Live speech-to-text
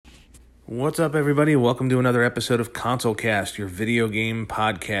What's up, everybody? Welcome to another episode of ConsoleCast, your video game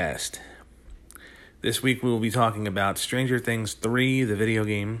podcast. This week we will be talking about Stranger Things 3, the video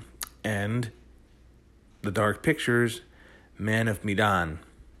game, and The Dark Pictures, Man of Medan.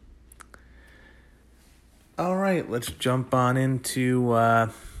 Alright, let's jump on into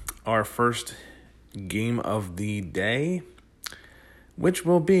our first game of the day, which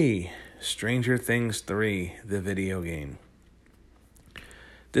will be Stranger Things 3, the video game.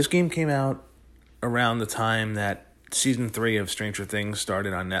 This game came out around the time that Season 3 of Stranger Things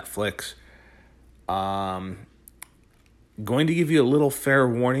started on Netflix. Going to give you a little fair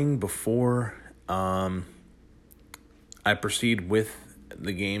warning before I proceed with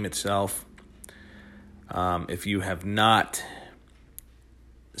the game itself. If you have not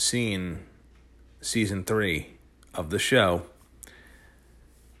seen Season 3 of the show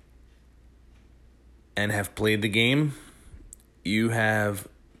and have played the game, you have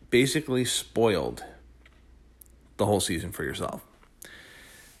basically spoiled the whole season for yourself.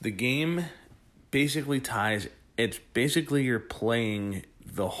 The game basically it's basically you're playing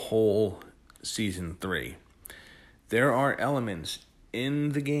the whole Season 3. There are elements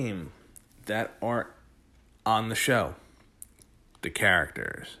in the game that aren't on the show. The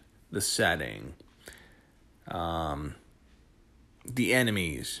characters, the setting, the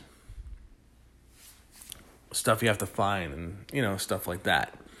enemies, stuff you have to find, and, stuff like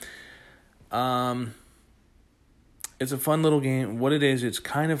that. It's a fun little game. What it is, it's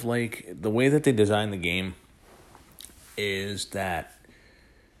kind of like the way that they designed the game is that,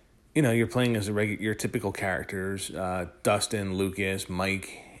 you're playing as your typical characters, Dustin, Lucas,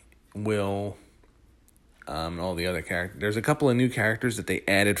 Mike, Will, all the other characters. There's a couple of new characters that they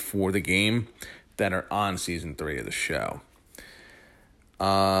added for the game that are on Season 3 of the show.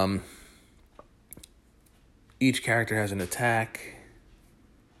 Each character has an attack.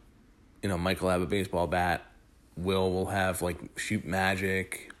 Mike will have a baseball bat. Will have, shoot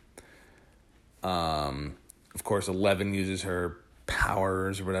magic. Of course, 11 uses her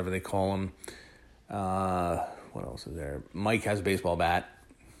powers, or whatever they call them. What else is there? Mike has a baseball bat.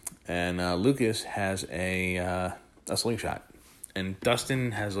 And Lucas has a slingshot. And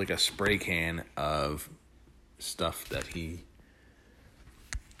Dustin has, a spray can of stuff that he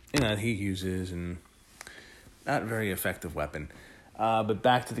uses, and not a very effective weapon. But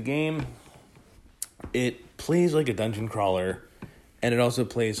back to the game. It plays like a dungeon crawler, and it also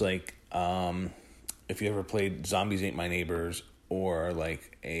plays like, if you ever played Zombies Ate My Neighbors, or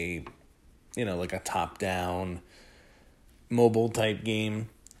a top-down mobile type game.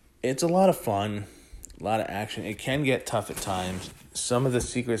 It's a lot of fun, a lot of action. It can get tough at times. Some of the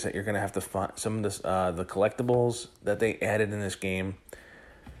secrets that you're going to have to find, some of the collectibles that they added in this game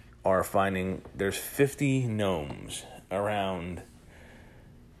are finding, there's 50 gnomes around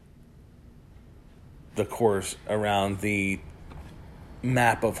the course, around the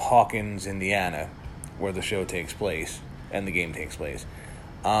map of Hawkins, Indiana, where the show takes place and the game takes place.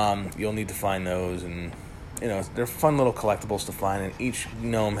 You'll need to find those, and they're fun little collectibles to find, and each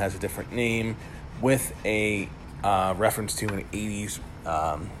gnome has a different name with a reference to an 80s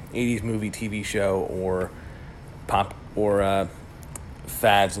movie, TV show, or pop, or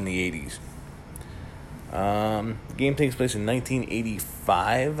fads in the 80s. The game takes place in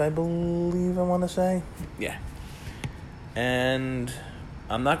 1985, I believe, I want to say. Yeah. And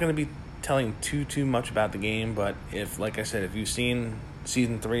I'm not going to be telling too much about the game, but if you've seen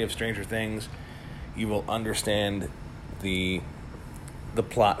Season 3 of Stranger Things, you will understand the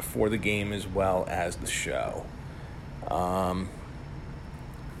plot for the game as well as the show. The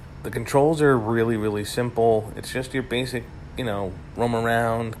controls are really, really simple. It's just your basic, roam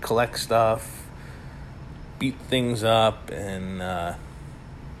around, collect stuff, beat things up, and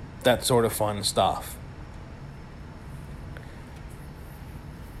that sort of fun stuff.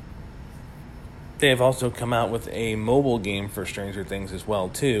 They have also come out with a mobile game for Stranger Things as well,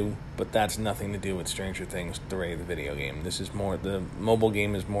 too, but that's nothing to do with Stranger Things 3, the video game. The mobile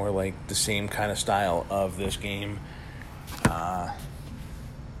game is more like the same kind of style of this game, but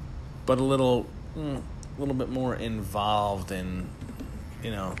a little bit more involved in,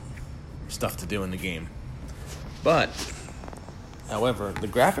 stuff to do in the game. But, however, the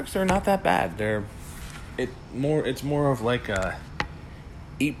graphics are not that bad. It's more of like a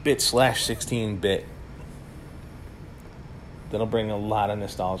 8-bit / 16-bit. That'll bring a lot of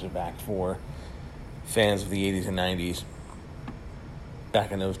nostalgia back for fans of the 80s and 90s.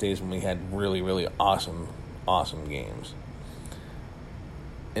 Back in those days when we had really, really awesome games.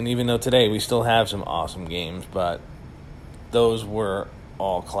 And even though today we still have some awesome games, but those were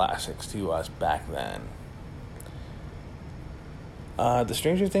all classics to us back then. The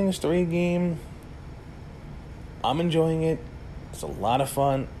Stranger Things 3 game, I'm enjoying it. It's a lot of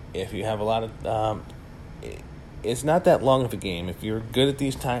fun. If you have a lot of... it's not that long of a game. If you're good at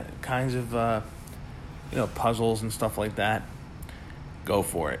these kinds of puzzles and stuff like that, go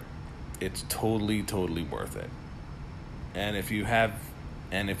for it. It's totally worth it. And if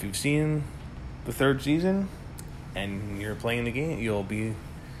you've seen the third season and you're playing the game, you'll be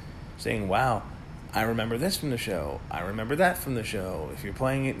saying, wow, I remember this from the show. I remember that from the show. If you're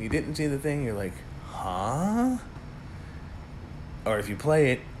playing it and you didn't see the thing, you're like, huh? Or if you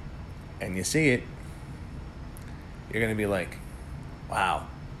play it and you see it, you're going to be like, wow,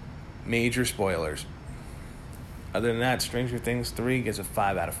 major spoilers. Other than that, Stranger Things 3 gets a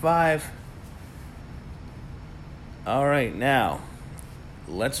 5 out of 5. All right, now,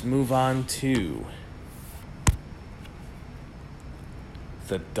 let's move on to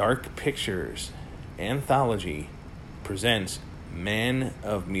the Dark Pictures Anthology presents Man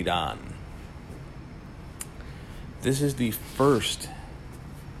of Medan. This is the first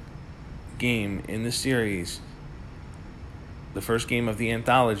game in the series, the first game of the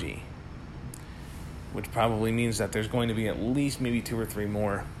anthology, which probably means that there's going to be at least maybe 2 or 3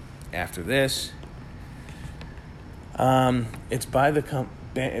 more after this. It's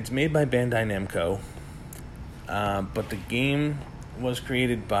it's made by Bandai Namco, but the game was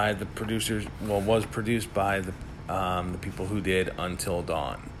created by the producers. Well, was produced by the people who did Until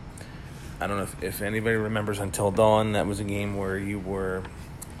Dawn. I don't know if anybody remembers Until Dawn. That was a game where you were.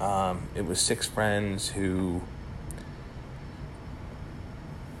 It was 6 friends who.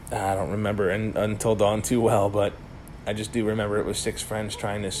 I don't remember Until Dawn too well, but I just do remember it was 6 friends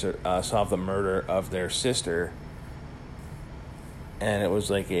trying to solve the murder of their sister, and it was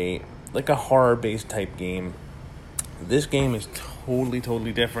like a horror-based type game. This game is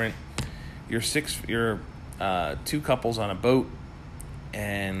totally different. You're 2 couples on a boat,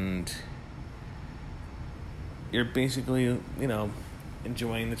 and you're basically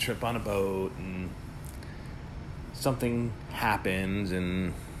enjoying the trip on a boat, and something happens,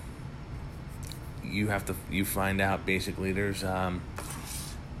 and you find out basically there's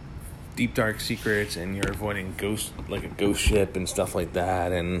deep dark secrets, and you're avoiding a ghost ship and stuff like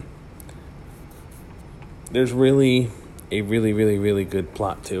that, and there's really a really good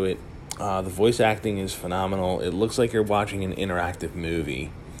plot to it. The voice acting is phenomenal. It looks like you're watching an interactive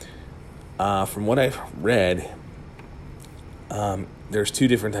movie. From what I've read, there's 2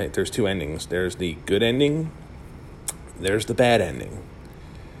 different types. There's 2 endings. There's the good ending. There's the bad ending.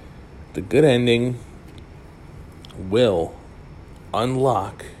 The good ending will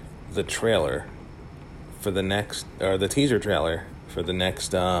unlock the trailer for the next, or the teaser trailer for the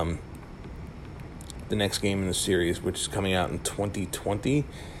next game in the series, which is coming out in 2020,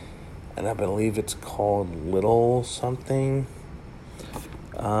 and I believe it's called Little something.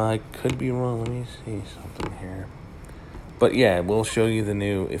 I could be wrong. Let me see something here. But yeah, it will show you the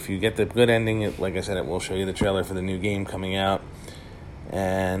new. If you get the good ending, like I said, it will show you the trailer for the new game coming out.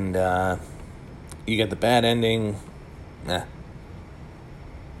 And you get the bad ending.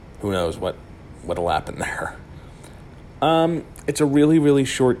 Who knows what'll happen there. It's a really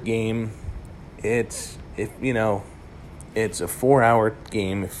short game. It's a 4-hour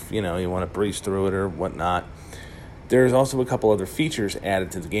game if you want to breeze through it or whatnot. There's also a couple other features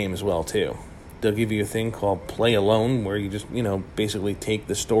added to the game as well too. They'll give you a thing called Play Alone, where you just basically take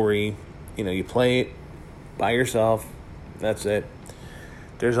the story, you play it by yourself. That's it.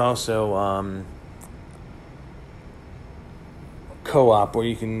 There's also co-op, where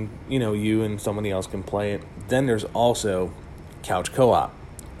you can you and somebody else can play it. Then there's also couch co-op,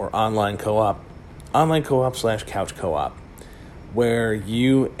 or online co-op / couch co-op, where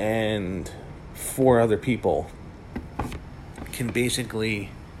you and 4 other people can basically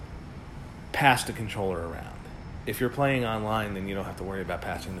pass the controller around. If you're playing online, then you don't have to worry about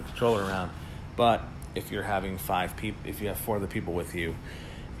passing the controller around. But if you're having 5 people, if you have 4 other people with you,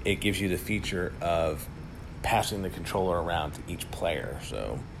 it gives you the feature of passing the controller around to each player,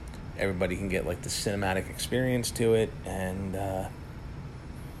 so everybody can get the cinematic experience to it, and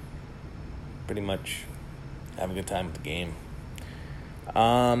pretty much have a good time with the game.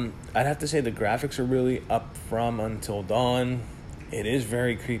 I'd have to say the graphics are really up from Until Dawn. It is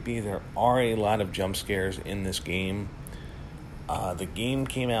very creepy. There are a lot of jump scares in this game. The game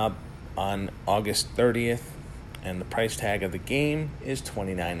came out on August 30th, and the price tag of the game is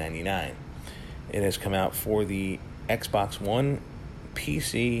 $29.99. It has come out for the Xbox One,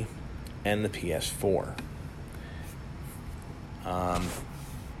 PC, and the PS4.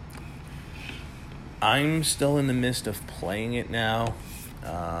 I'm still in the midst of playing it now,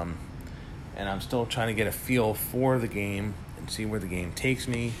 and I'm still trying to get a feel for the game and see where the game takes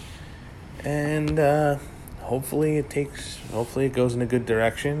me, and hopefully it goes in a good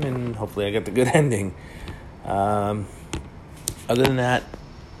direction, and hopefully I get the good ending. Other than that,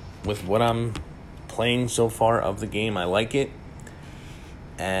 with what I'm playing so far of the game, I like it,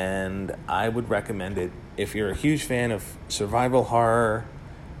 and I would recommend it if you're a huge fan of survival horror,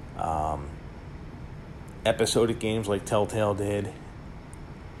 episodic games like Telltale did,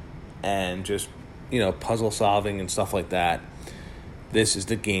 and just, puzzle solving and stuff like that. This is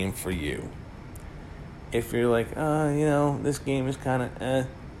the game for you. If you're like, this game is kind of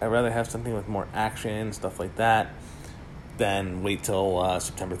I'd rather have something with more action, stuff like that, then wait till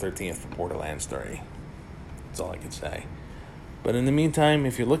September 13th for Borderlands 3. That's all I can say. But in the meantime,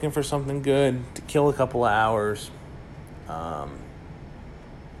 if you're looking for something good to kill a couple of hours,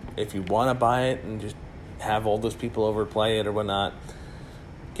 if you want to buy it and just have all those people over play it or whatnot,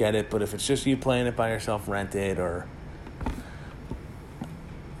 get it. But if it's just you playing it by yourself, rent it, or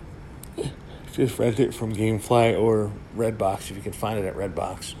just rent it from GameFly or Redbox if you can find it at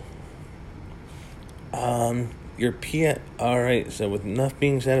Redbox. Alright, so with enough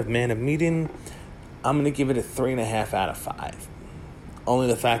being said of Man of Medan, I'm going to give it a 3.5 out of 5. Only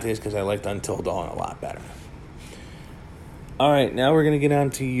the fact is because I liked Until Dawn a lot better. Alright, now we're going to get on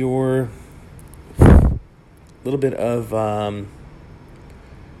to your little bit of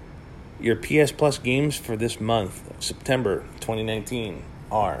your PS Plus games for this month, September 2019,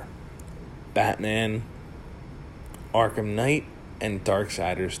 are Batman, Arkham Knight, and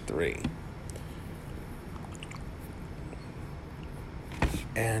Darksiders 3.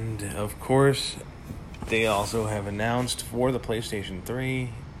 And, of course, they also have announced for the PlayStation 3,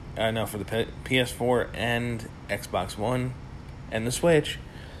 for the PS4 and Xbox One and the Switch,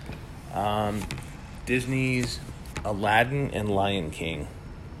 Disney's Aladdin and Lion King,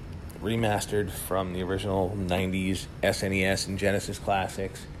 remastered from the original 90s SNES and Genesis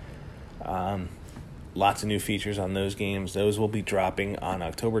classics. Lots of new features on those games. Those will be dropping on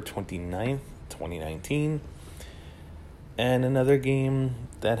October 29th, 2019. And another game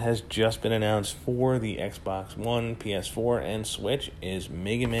that has just been announced for the Xbox One, PS4, and Switch is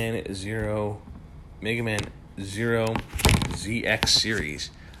Mega Man Zero ZX Series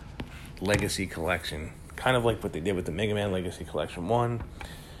Legacy Collection. Kind of like what they did with the Mega Man Legacy Collection 1,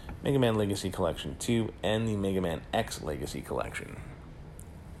 Mega Man Legacy Collection 2, and the Mega Man X Legacy Collection.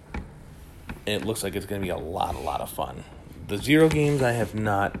 It looks like it's going to be a lot of fun. The Zero games I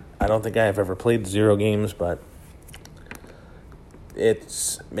don't think I have ever played Zero games, but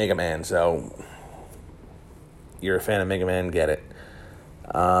it's Mega Man, so you're a fan of Mega Man, get it.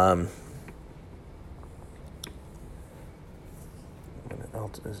 What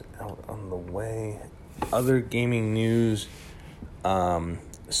else is out on the way? Other gaming news,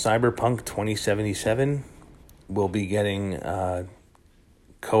 Cyberpunk 2077 will be getting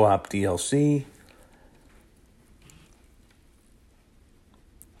co-op DLC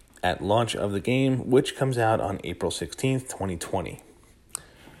at launch of the game, which comes out on April 16th, 2020.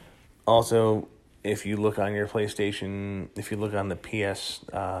 Also, if you look on your PlayStation, if you look on the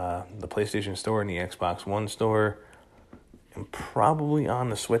the PlayStation Store and the Xbox One Store, and probably on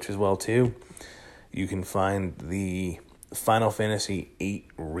the Switch as well too, you can find the Final Fantasy VIII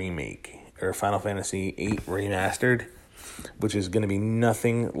Remake, or Final Fantasy VIII Remastered, which is going to be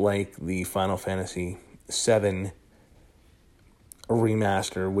nothing like the Final Fantasy VII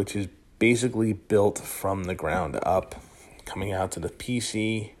Remaster, which is basically built from the ground up, coming out to the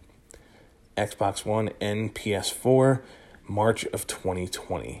PC, Xbox One, and PS4, March of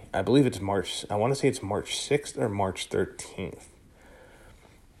 2020. I believe it's I want to say it's March 6th or March 13th,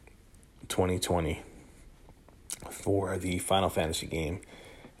 2020, for the Final Fantasy game.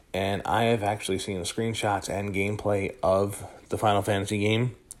 And I have actually seen the screenshots and gameplay of the Final Fantasy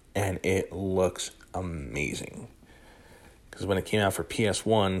game, and it looks amazing. Because when it came out for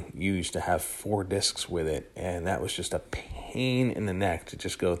PS1, you used to have 4 discs with it, and that was just a pain in the neck to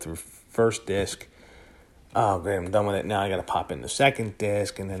just go through first disc. Oh, great, I'm done with it. Now I got to pop in the second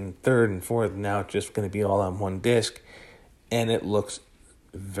disc, and then third and fourth. Now it's just going to be all on one disc, and it looks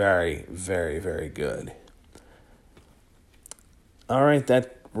very, very, very good. All right,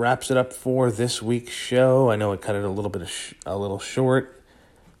 that wraps it up for this week's show. I know I cut it a little short.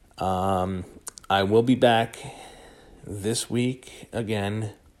 I will be back this week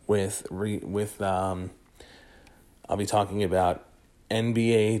again with I'll be talking about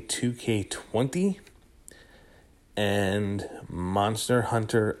NBA 2K20 and Monster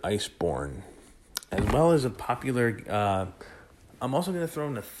Hunter Iceborne, as well as a popular I'm also going to throw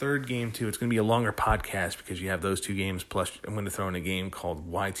in a third game too. It's going to be a longer podcast because you have those 2 games, plus I'm going to throw in a game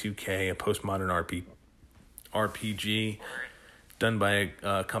called Y2K, a postmodern RPG done by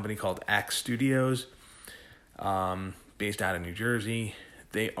a company called Axe Studios, based out of New Jersey.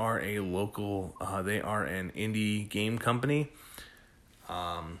 They are a local, they are an indie game company.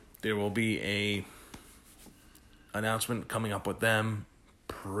 There will be a announcement coming up with them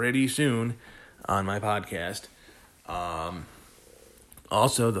pretty soon on my podcast.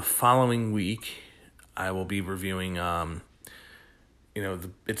 Also, the following week, I will be reviewing,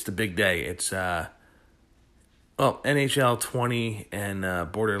 it's the big day. It's, NHL 20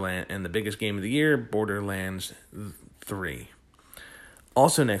 and Borderlands, and the biggest game of the year, Borderlands 3. On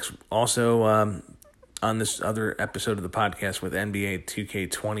this other episode of the podcast with NBA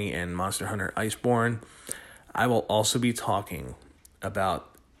 2K20 and Monster Hunter Iceborne, I will also be talking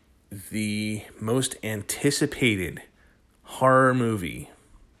about the most anticipated horror movie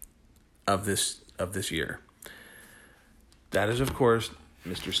of this year. That is, of course,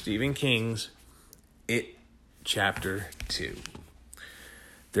 Mr. Stephen King's It Chapter 2.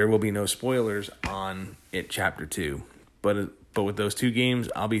 There will be no spoilers on It Chapter 2, but with those two games,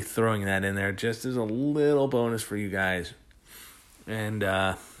 I'll be throwing that in there just as a little bonus for you guys. And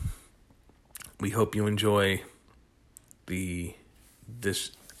we hope you enjoy the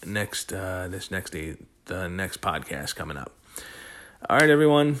next podcast coming up. All right,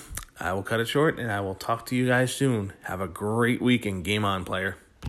 everyone. I will cut it short, and I will talk to you guys soon. Have a great week, and game on, player.